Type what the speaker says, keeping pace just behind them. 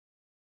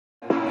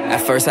At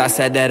first I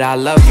said that I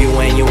love you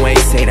and you ain't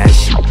say that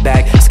shit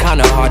back. It's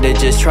kinda hard to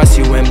just trust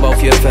you when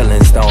both your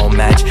feelings don't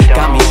match.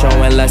 Got me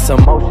showing less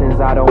emotions,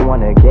 I don't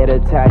wanna get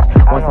attached.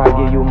 Once I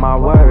give you my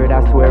word,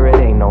 I swear it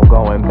ain't no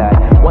going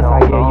back. Once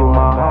I give you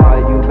my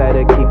heart, you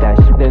better keep that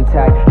shit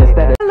intact.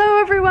 Instead of Hello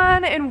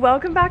everyone and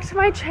welcome back to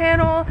my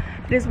channel.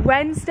 It is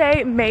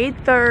Wednesday, May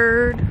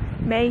 3rd,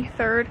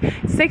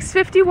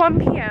 6:51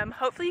 p.m.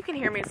 Hopefully you can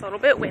hear me, it's a little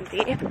bit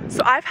windy.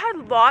 So I've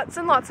had lots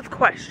and lots of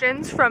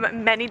questions from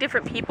many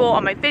different people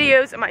on my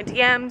videos and my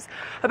DMs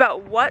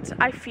about what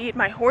I feed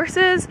my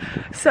horses.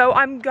 So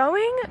I'm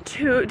going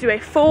to do a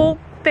full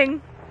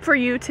thing for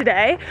you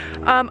today.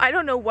 I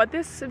don't know what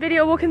this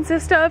video will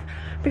consist of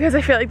because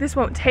I feel like this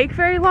won't take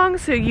very long,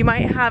 so you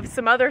might have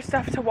some other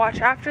stuff to watch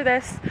after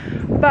this,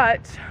 but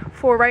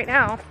for right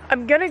now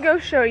I'm gonna go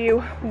show you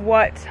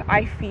what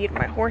I feed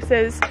my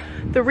horses.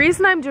 The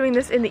reason I'm doing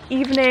this in the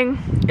evening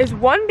is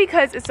one,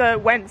 because it's a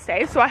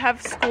Wednesday, so I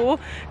have school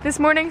this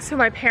morning, so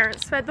my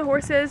parents fed the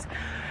horses.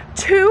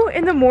 Two,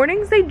 in the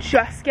mornings they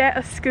just get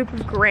a scoop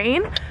of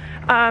grain,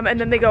 and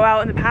then they go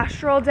out in the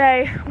pasture all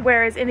day,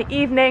 whereas in the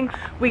evening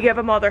we give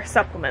them all their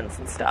supplements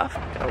and stuff.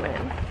 Go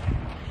in.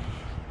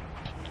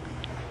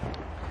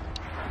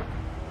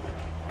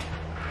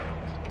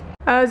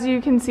 As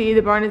you can see,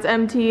 the barn is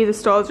empty, the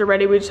stalls are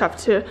ready, we just have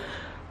to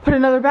put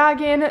another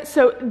bag in.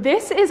 So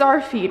this is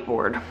our feed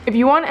board. If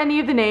you want any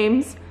of the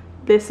names,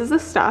 this is the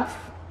stuff.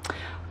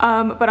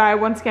 But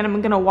once again,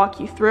 I'm gonna walk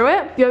you through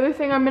it. The other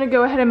thing I'm gonna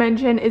go ahead and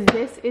mention is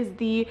this is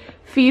the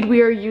feed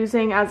we are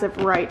using as of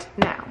right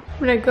now. I'm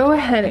gonna go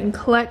ahead and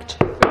collect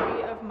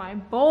 3 of my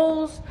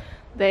bowls.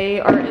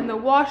 They are in the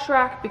wash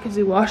rack because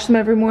we wash them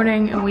every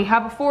morning, and we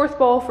have a 4th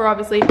bowl for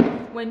obviously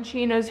when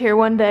Chino's here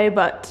one day,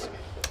 but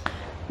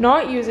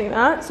not using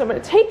that. So I'm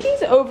gonna take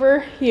these over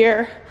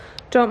here.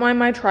 Don't mind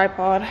my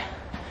tripod.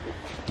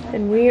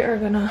 And we are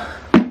gonna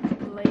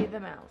lay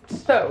them out.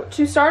 So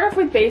to start off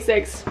with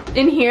basics,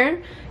 in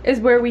here is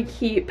where we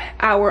keep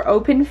our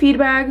open feed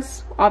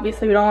bags.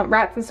 Obviously we don't want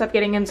rats and stuff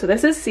getting in, so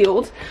this is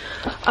sealed.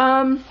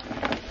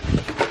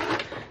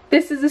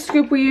 This is the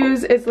scoop we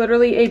use. It's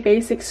literally a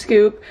basic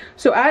scoop.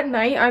 So at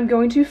night I'm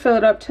going to fill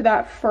it up to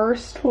that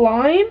first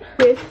line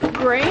with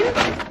grain.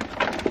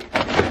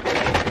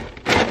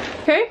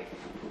 Okay.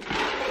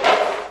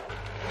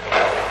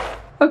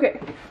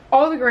 Okay,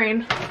 all the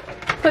grain,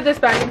 put this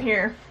back in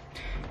here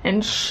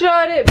and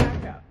shut it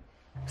back up.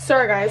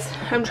 Sorry guys,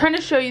 I'm trying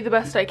to show you the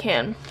best I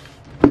can.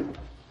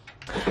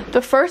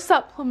 The first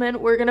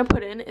supplement we're gonna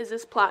put in is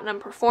this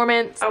Platinum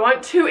Performance. I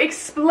want to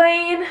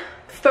explain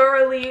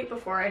thoroughly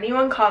before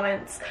anyone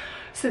comments.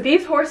 So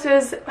these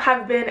horses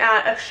have been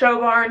at a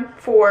show barn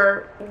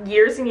for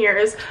years and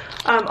years.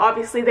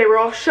 Obviously they were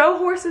all show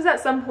horses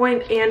at some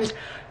point, and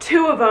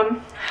 2 of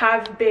them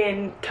have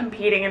been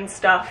competing and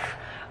stuff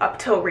up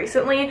till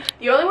recently.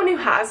 The only one who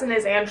hasn't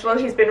is Angelo.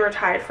 He's been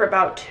retired for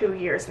about 2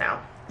 years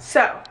now.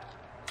 So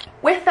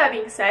with that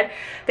being said,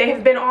 they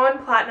have been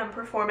on Platinum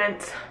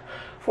Performance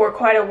for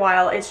quite a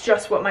while. It's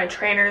just what my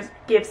trainers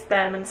gives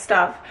them and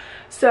stuff.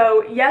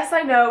 So yes,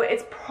 I know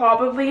it's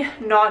probably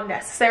not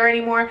necessary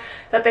anymore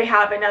that they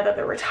have it now that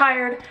they're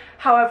retired.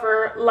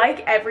 However,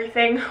 like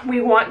everything, we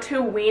want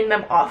to wean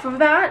them off of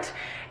that,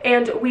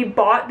 and we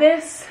bought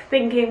this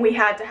thinking we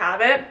had to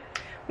have it,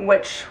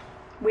 which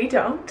we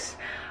don't.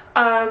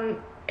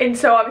 And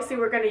so obviously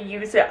we're going to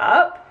use it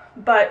up,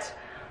 but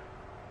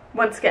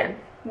once again,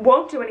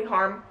 won't do any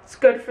harm. It's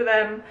good for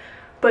them,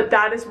 but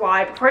that is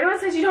why. Before anyone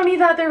says you don't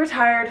need that, they're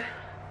retired,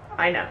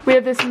 I know. We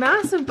have this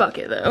massive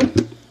bucket though,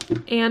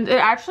 and it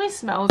actually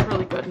smells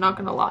really good, not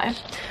gonna lie.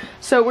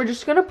 So we're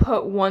just gonna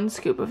put 1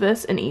 scoop of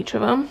this in each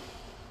of them.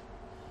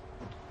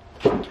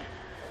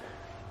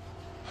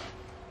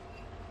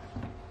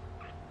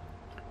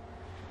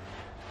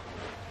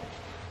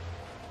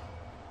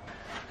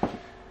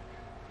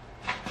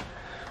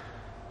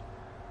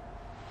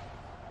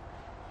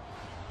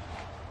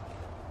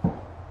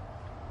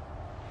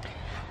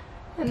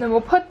 And then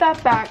we'll put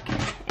that back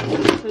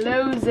and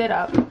close it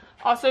up.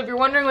 Also, if you're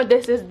wondering what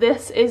this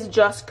is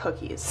just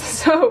cookies.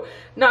 So,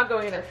 not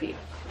going in their feed.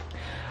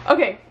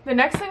 Okay, the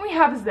next thing we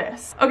have is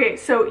this. Okay,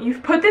 so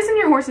you've put this in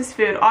your horse's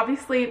food.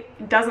 Obviously,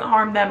 it doesn't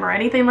harm them or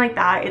anything like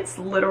that. It's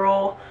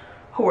literal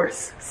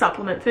horse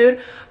supplement food.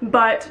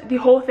 But the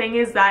whole thing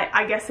is that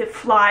I guess if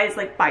flies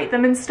like bite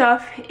them and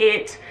stuff,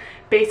 it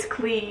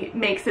basically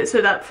makes it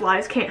so that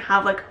flies can't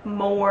have like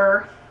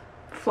more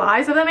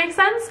flies, if that makes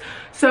sense.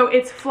 So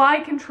it's fly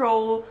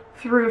control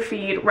through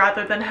feed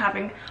rather than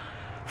having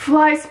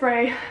fly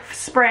spray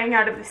spraying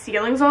out of the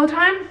ceilings all the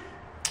time,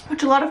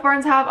 which a lot of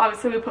barns have.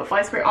 Obviously we put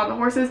fly spray on the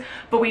horses,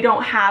 but we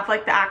don't have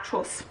like the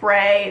actual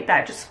spray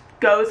that just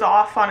goes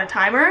off on a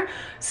timer.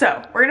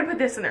 So we're gonna put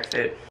this in their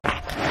food,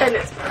 and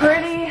it's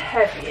pretty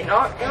heavy,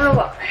 not gonna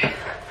lie.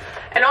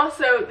 And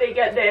also they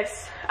get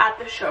this at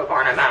the show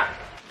barn I'm at.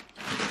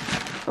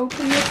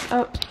 Open this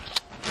up.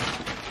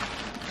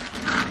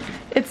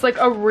 It's like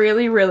a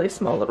really, really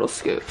small little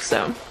scoop,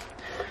 so.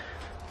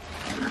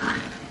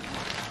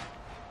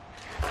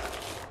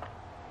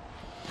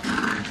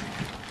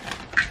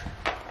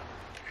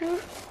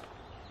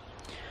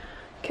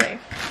 Okay,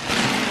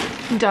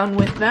 done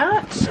with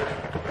that.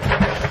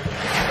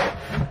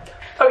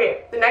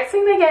 Okay, the next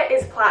thing they get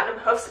is platinum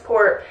hoof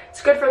support.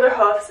 It's good for their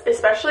hoofs,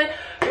 especially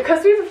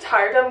because we've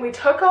retired them. We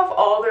took off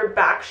all their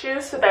back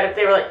shoes so that if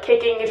they were like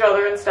kicking each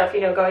other and stuff, you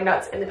know, going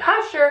nuts in the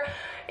pasture,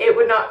 it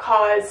would not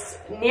cause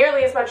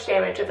nearly as much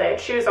damage if they had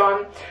shoes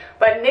on.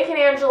 But Nick and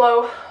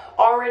Angelo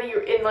already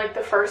in like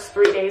the first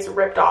 3 days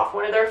ripped off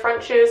one of their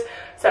front shoes.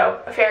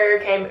 So a farrier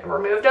came and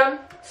removed them.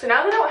 So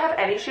now they don't have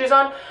any shoes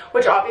on,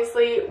 which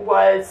obviously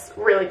was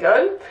really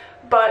good.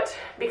 But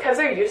because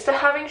they're used to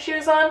having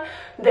shoes on,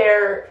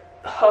 their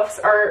hoofs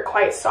are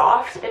quite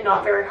soft and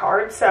not very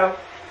hard. So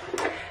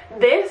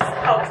this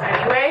helps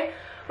anyway.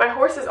 My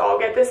horses all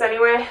get this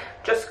anyway,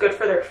 just good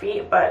for their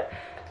feet. But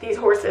these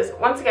horses,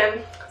 once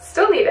again,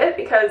 still need it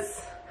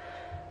because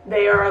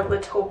they are a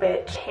little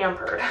bit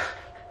hampered.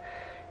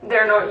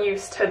 They're not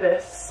used to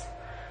this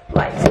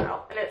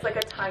lifestyle, and it's like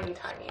a tiny,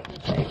 tiny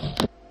thing.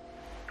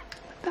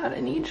 Put that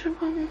in each of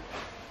them.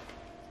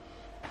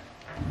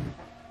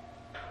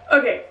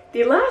 Okay,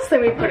 the last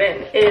thing we put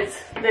in is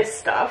this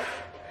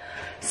stuff.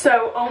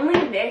 So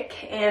only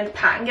Nick and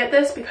Patton get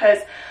this because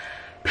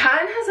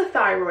Patton has a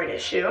thyroid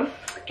issue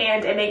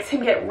and it makes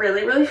him get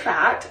really, really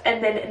fat.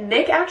 And then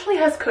Nick actually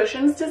has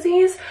Cushing's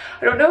disease.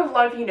 I don't know if a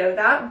lot of you know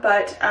that,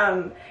 but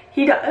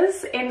he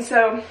does. And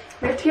so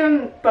we have to give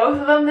him, both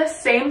of them, this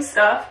same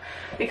stuff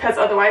because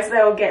otherwise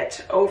they'll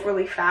get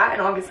overly fat,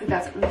 and obviously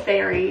that's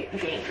very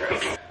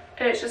dangerous.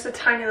 And it's just a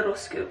tiny little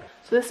scoop.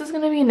 So this is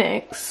gonna be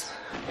Nick's.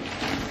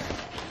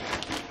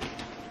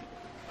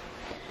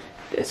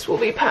 This will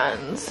be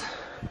Patton's.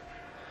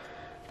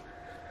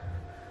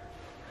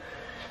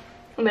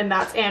 And then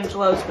that's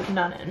Angelo's with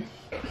none in.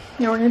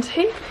 Now we're gonna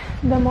take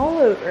them all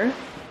over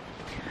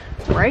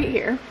right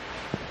here.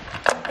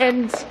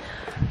 And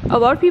a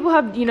lot of people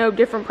have, you know,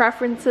 different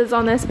preferences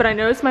on this, but I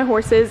noticed my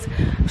horses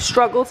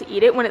struggle to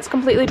eat it when it's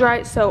completely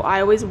dry, so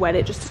I always wet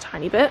it just a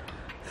tiny bit.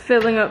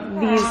 Filling up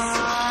these.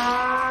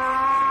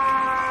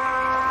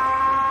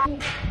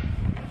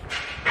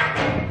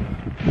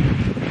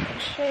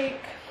 Shake.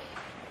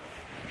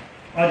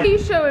 What are you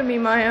showing me,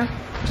 Maya?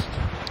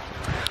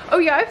 Oh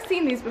yeah, I've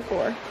seen these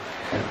before.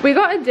 We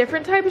got a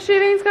different type of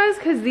shavings, guys,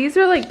 because these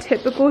are like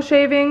typical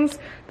shavings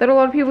that a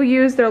lot of people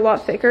use. They're a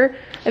lot thicker.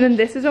 And then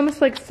this is almost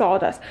like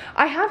sawdust.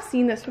 I have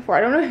seen this before. I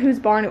don't know whose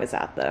barn it was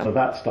at, though. So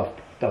that stuff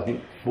doesn't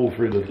fall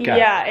through the gap.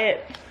 Yeah,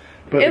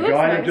 But the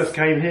guy nice. that just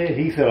came here,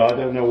 he said, I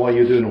don't know why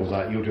you're doing all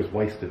that. You're just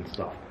wasting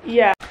stuff.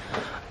 Yeah.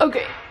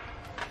 Okay.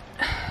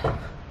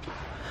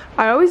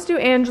 I always do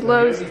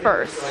Angelo's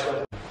first.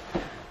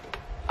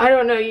 I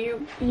don't know,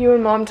 you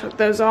and Mom took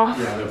those off.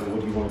 Yeah, I don't know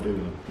what you want to do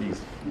with them.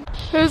 These.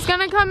 Who's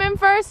gonna come in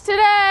first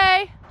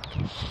today?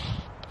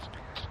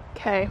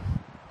 Okay.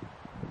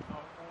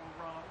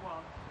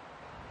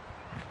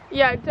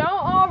 Yeah, don't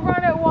all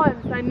run at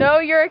once. I know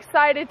you're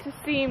excited to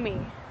see me.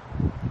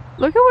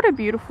 Look at what a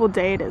beautiful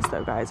day it is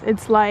though, guys.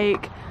 It's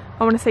like,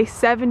 I wanna say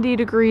 70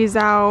 degrees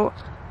out,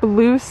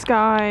 blue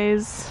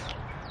skies,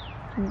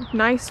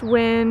 nice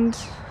wind.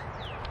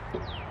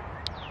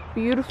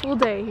 Beautiful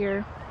day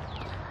here.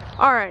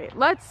 All right,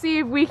 let's see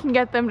if we can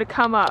get them to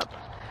come up.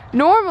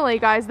 Normally,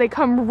 guys, they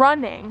come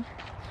running,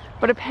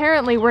 but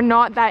apparently we're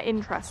not that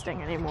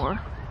interesting anymore.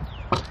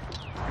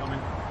 Come in.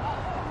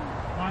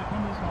 Right,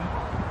 come this way.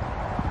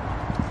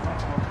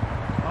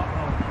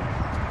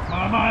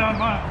 Maya.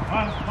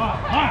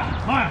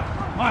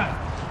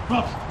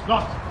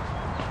 Lots.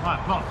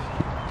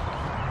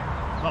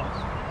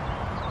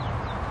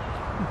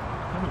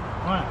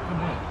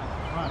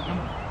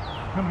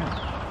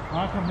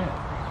 Come here.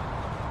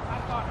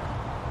 I've got her.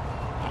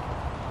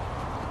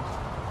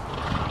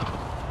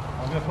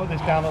 I'm going to put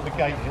this down at the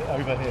gate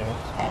over here.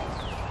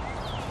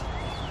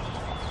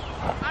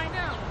 I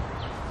know.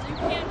 You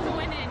can't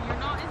join in. You're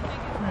not as big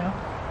as me.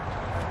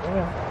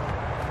 Yeah.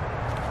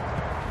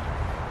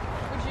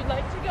 Would you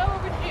like to go or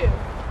would you?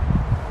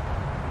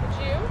 Would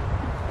you?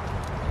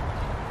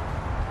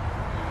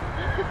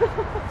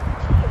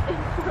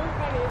 It's so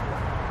funny.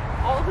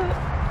 All the...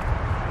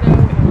 No.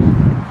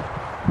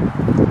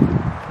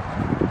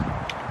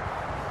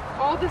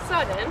 All of a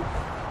sudden,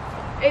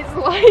 it's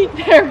like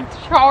they're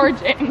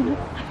charging.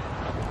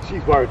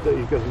 She's worried that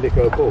he's going to nick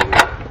her ball.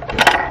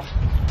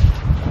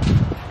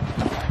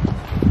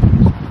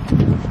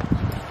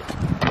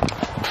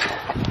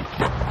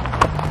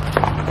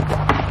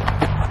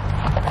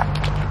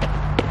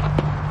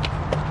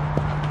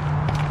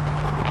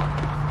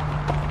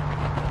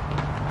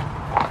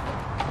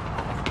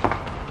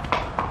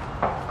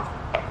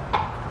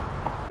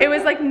 It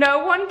was like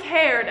no one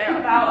cared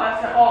about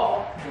us at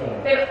all.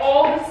 Then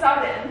all of a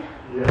sudden,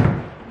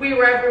 we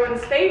were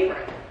everyone's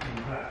favorite.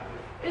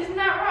 Isn't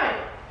that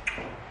right?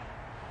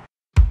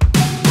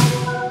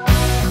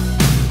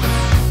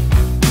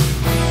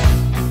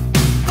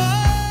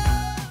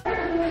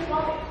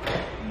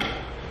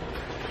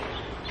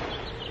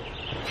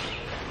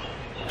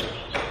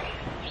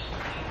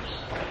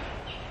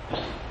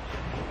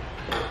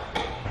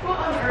 What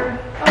on earth?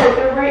 Oh,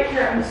 they're right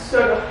here. I'm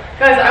so...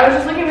 Guys, I was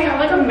just looking. We have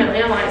like a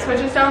million light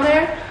switches down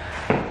there.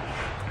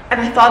 and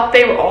I thought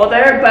they were all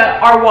there,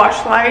 but our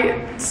wash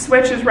light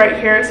switch is right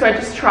here, so I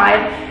just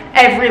tried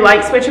every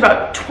light switch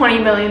about 20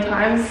 million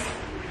times.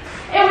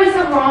 It was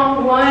the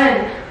wrong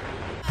one.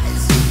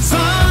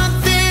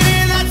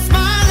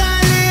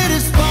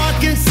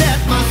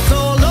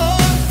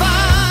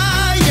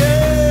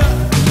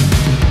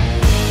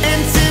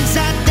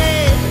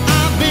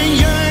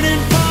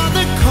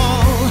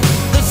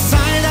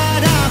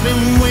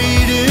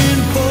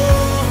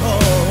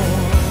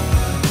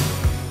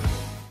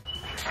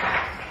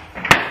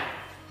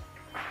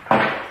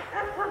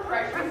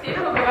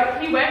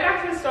 He went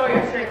back to the store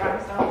yesterday by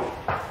himself.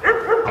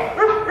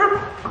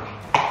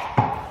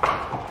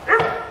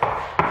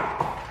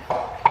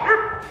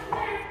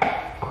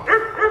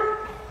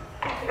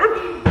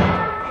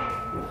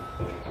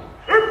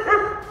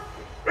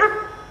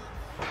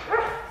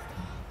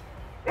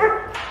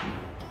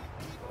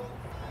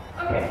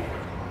 Okay.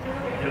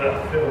 You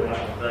don't feel that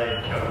today,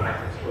 coming back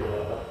to school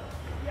like that.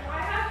 Yeah, I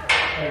have to.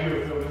 Oh, you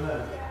were filming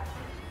that?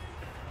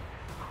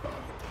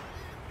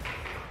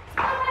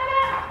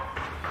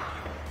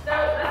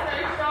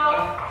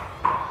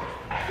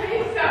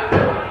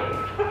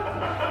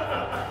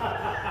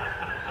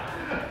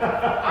 I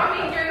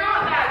mean, you're not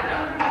that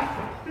dumb.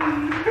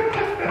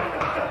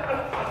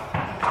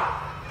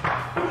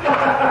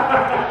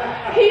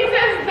 He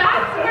says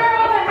that's where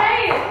all the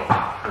hay is.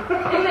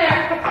 In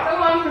there.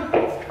 Come on.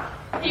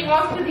 He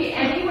wants to be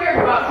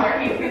anywhere but where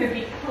he's going to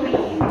be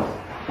clean.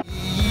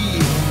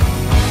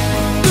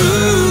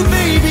 Ooh,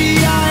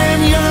 baby, I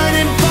am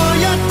yearning for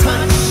your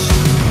touch.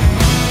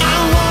 I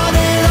want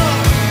it all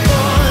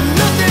or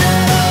nothing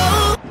at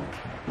all.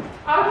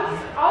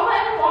 I'll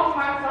let him walk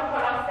by himself,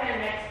 but I'll stand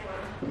next to him.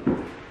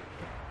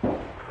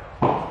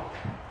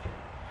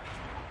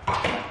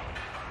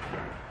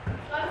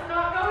 Let's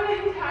not go in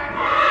entire.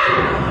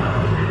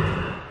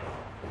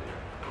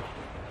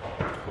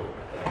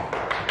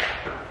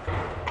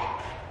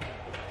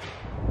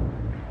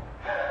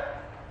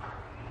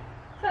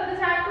 Is that the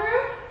tap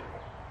room?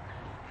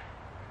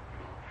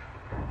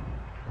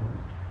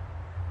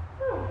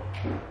 Oh.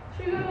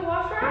 Should we go to the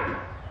wash rack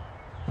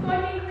so I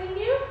can clean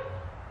you?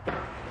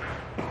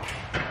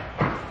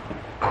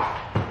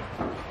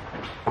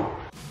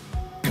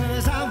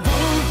 Cause I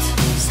won't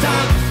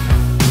stop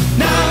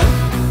now.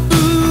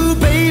 Ooh,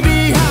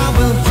 baby, I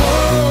will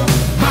hold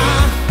my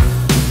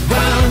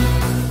ground.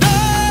 No,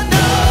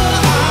 no,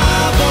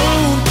 I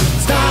won't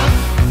stop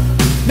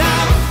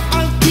now.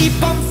 I'll keep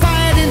on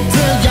fighting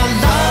till your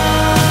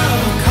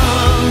love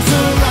comes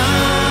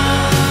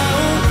around.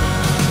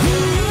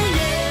 Ooh,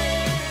 yeah.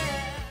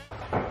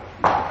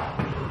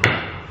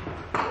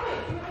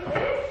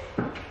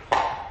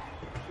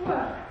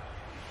 What?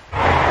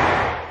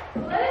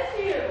 Bless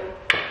you.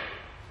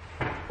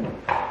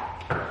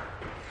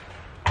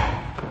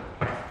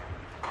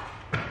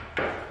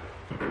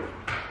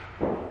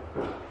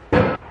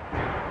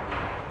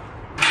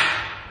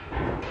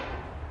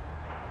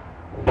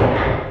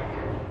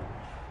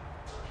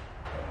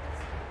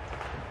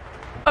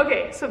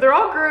 Okay, so they're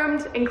all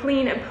groomed and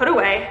clean and put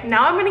away.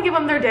 Now I'm gonna give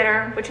them their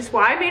dinner, which is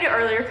why I made it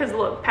earlier, because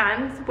look,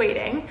 Pat's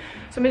waiting.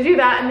 So I'm gonna do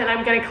that, and then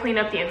I'm gonna clean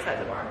up the inside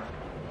of the barn.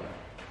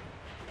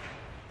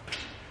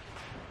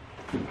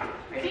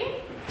 Ready?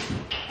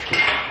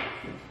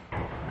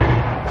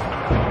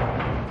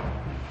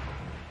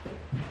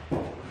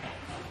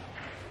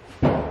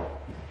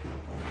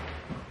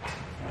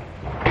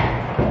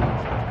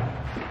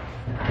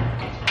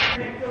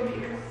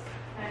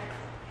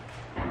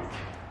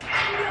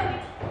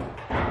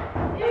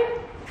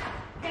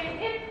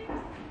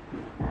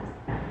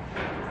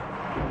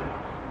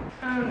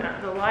 Oh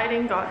no, the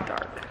lighting got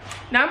dark.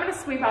 Now I'm gonna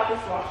sweep out this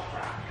wash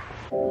rack.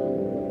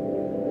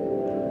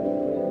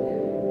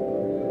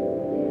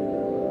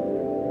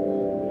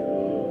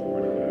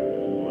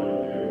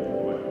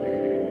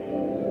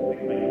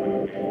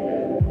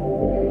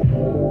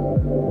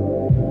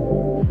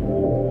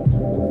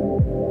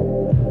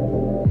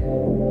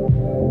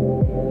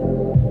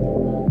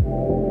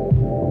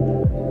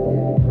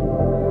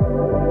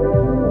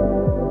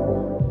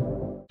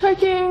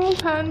 Checking,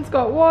 Pat's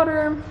got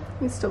water.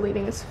 He's still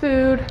eating his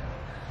food.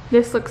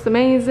 This looks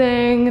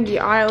amazing. The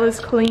aisle is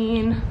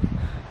clean.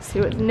 See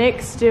what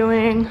Nick's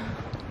doing.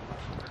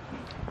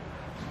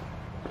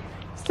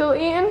 Still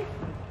eating?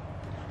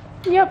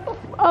 Yep.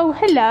 Oh,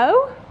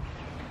 hello.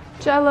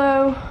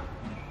 Jello.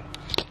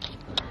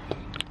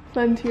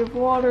 Plenty of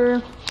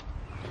water.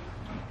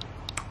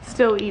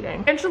 Still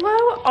eating.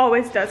 Angelo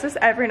always does this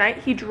every night.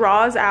 He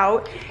draws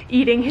out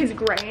eating his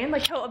grain.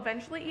 Like, he'll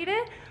eventually eat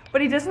it, but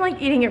he doesn't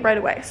like eating it right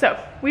away.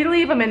 So we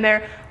leave him in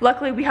there.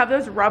 Luckily we have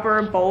those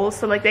rubber bowls,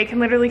 so like they can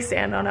literally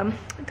stand on them.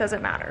 It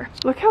doesn't matter.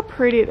 Look how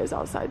pretty it is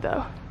outside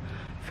though.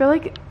 I feel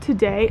like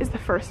today is the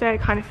first day I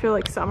kind of feel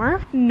like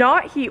summer.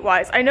 Not heat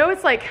wise. I know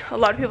it's like a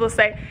lot of people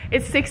say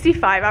it's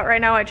 65 out right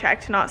now. I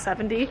checked, not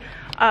 70.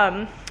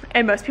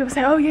 And most people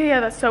say, oh yeah,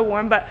 that's so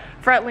warm. But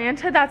for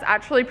Atlanta, that's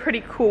actually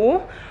pretty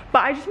cool.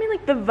 But I just mean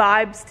like the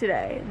vibes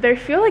today. They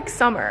feel like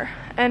summer,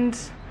 and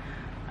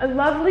a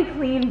lovely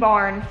clean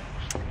barn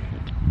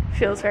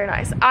feels very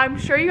nice. I'm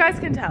sure you guys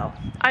can tell.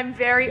 I'm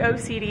very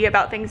OCD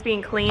about things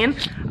being clean.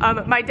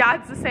 My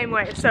dad's the same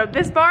way. So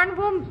this barn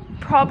will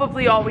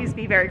probably always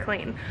be very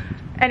clean.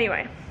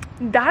 Anyway,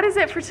 that is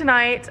it for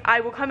tonight. I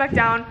will come back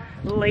down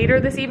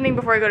later this evening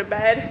before I go to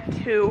bed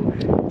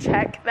to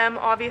check them,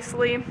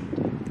 obviously.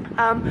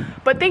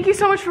 But thank you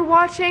so much for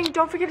watching.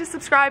 Don't forget to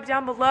subscribe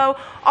down below.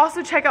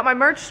 Also check out my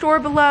merch store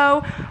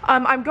below.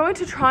 I'm going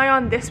to try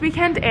on this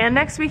weekend and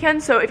next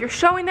weekend, so if you're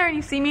showing there and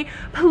you see me,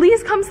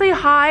 please come say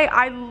hi.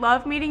 I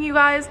love meeting you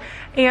guys,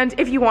 and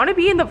if you want to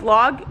be in the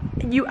vlog,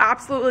 you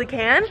absolutely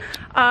can.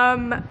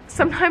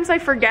 Sometimes I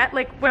forget,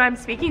 like when I'm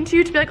speaking to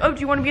you, to be like, oh, do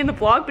you want to be in the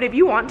vlog? But if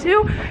you want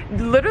to,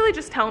 literally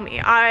just tell me.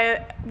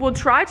 I will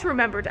try to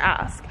remember to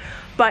ask.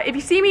 But if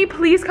you see me,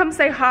 please come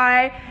say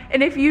hi.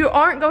 And if you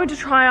aren't going to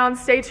try on,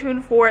 stay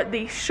tuned for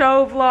the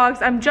show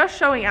vlogs. I'm just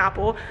showing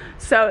Apple,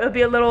 so it'll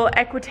be a little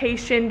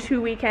equitation 2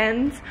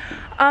 weekends.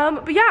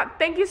 But yeah,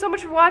 thank you so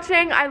much for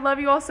watching. I love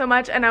you all so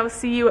much, and I will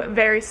see you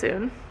very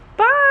soon.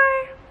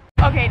 Bye!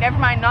 Okay, never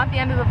mind, not the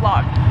end of the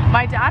vlog.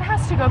 My dad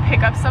has to go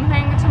pick up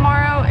something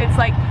tomorrow. It's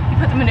like, you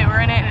put the manure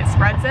in it and it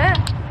spreads it.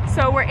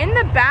 So we're in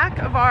the back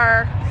of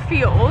our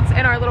fields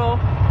in our little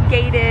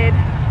gated,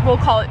 we'll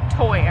call it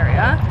toy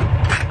area.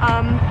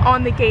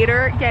 On the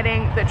gator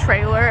getting the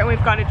trailer, and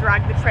we've got to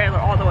drag the trailer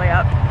all the way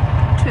up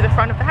to the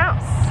front of the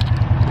house.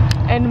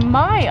 And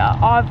Maya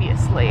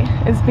obviously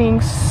is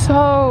being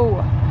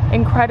so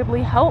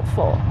incredibly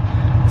helpful.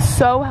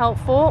 So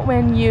helpful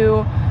when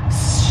you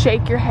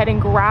shake your head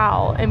and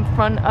growl in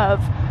front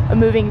of a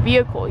moving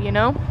vehicle, you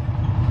know?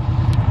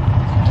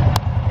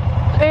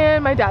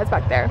 And my dad's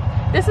back there.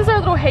 This is our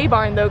little hay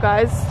barn though,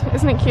 guys.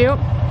 Isn't it cute?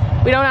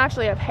 We don't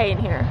actually have hay in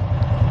here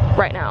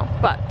right now,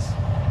 but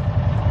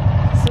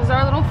this is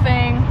our little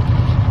thing.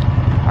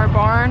 Our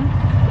barn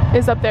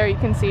is up there. You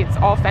can see it's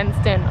all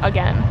fenced in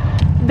again.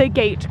 The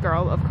gate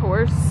girl, of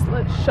course.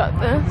 Let's shut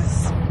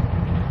this.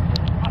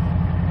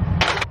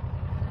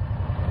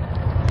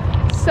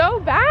 So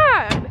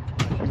bad.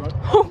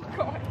 Oh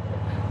God.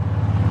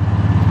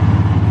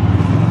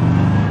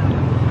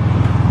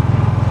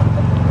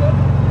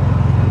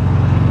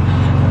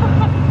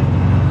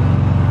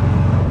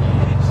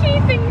 She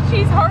thinks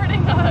she's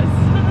hurting us.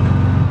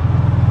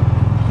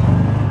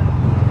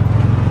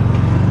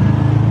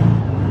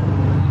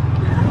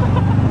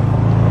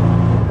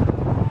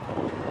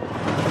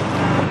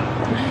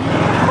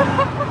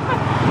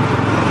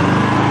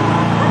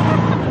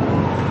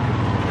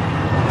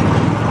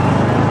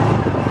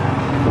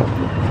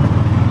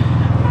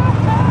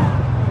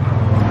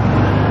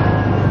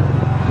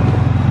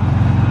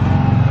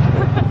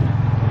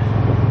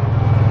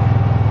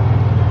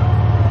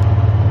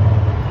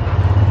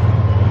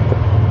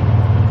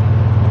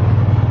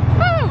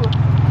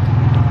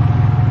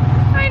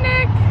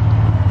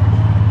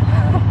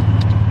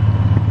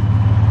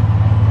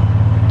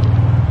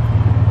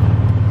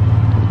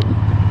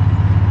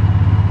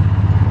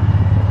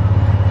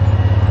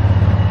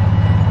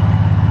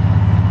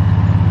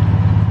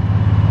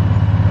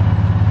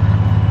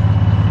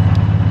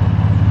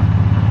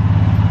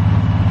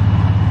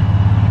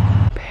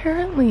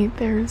 Apparently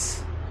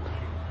there's,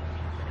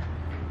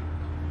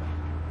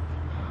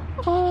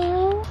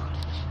 oh,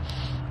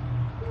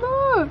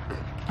 look,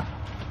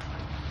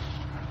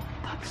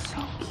 that's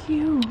so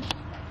cute.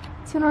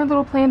 It's in our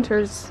little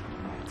planters.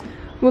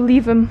 We'll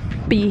leave them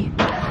be.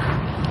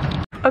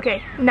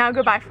 Okay, now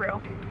goodbye for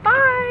real.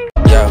 Bye.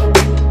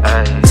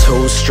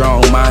 Two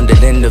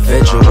strong-minded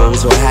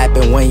individuals. What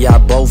happen when y'all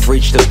both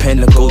reach the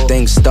pinnacle?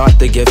 Things start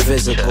to get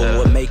physical.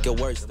 What make it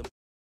worse?